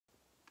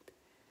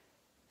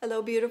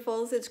Hello,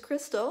 beautifuls. It's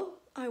Krystal.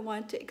 I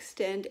want to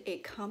extend a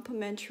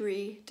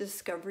complimentary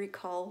discovery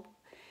call.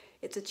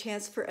 It's a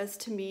chance for us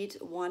to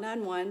meet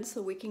one-on-one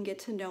so we can get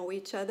to know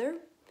each other.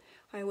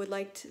 I would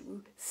like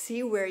to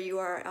see where you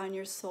are on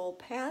your soul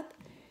path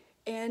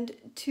and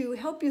to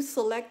help you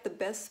select the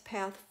best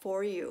path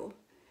for you.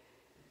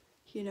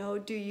 You know,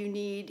 do you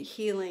need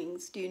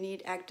healings? Do you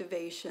need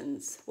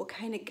activations? What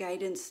kind of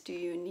guidance do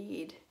you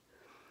need?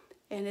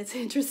 And it's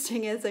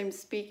interesting, as I'm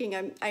speaking,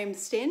 I'm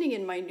standing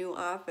in my new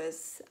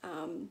office,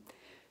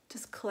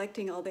 just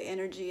collecting all the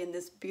energy, and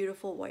this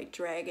beautiful white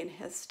dragon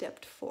has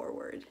stepped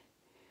forward.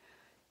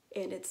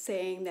 And it's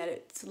saying that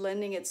it's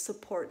lending its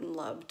support and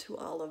love to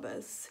all of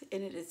us,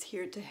 and it is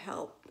here to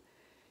help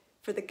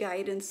for the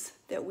guidance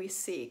that we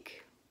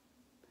seek.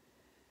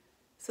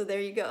 So there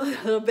you go,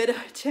 a little bit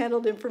of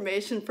channeled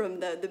information from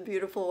the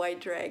beautiful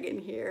white dragon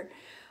here.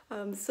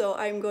 So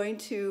I'm going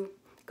to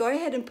go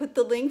ahead and put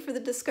the link for the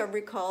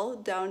discovery call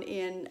down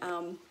in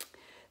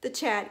the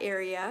chat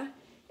area,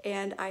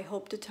 and I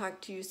hope to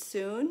talk to you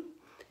soon.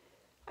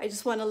 I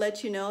just want to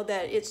let you know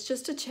that it's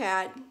just a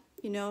chat.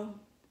 No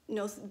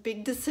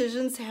big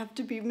decisions have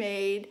to be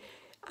made.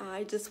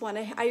 I just want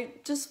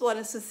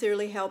to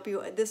sincerely help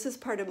you. This is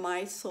part of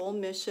my soul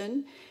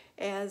mission,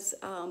 as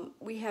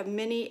we have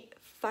many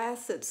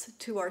facets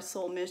to our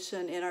soul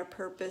mission and our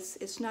purpose.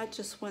 It's not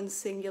just one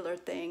singular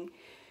thing.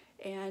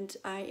 And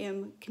I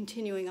am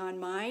continuing on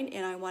mine,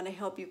 and I want to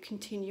help you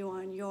continue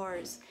on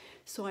yours.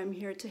 So I'm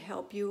here to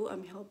help you.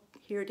 I'm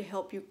here to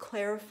help you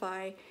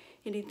clarify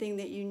anything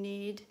that you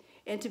need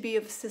and to be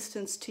of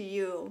assistance to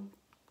you.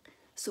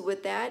 So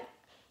with that,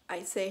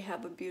 I say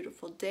have a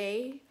beautiful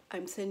day.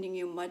 I'm sending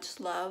you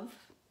much love.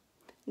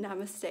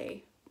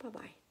 Namaste.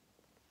 Bye-bye.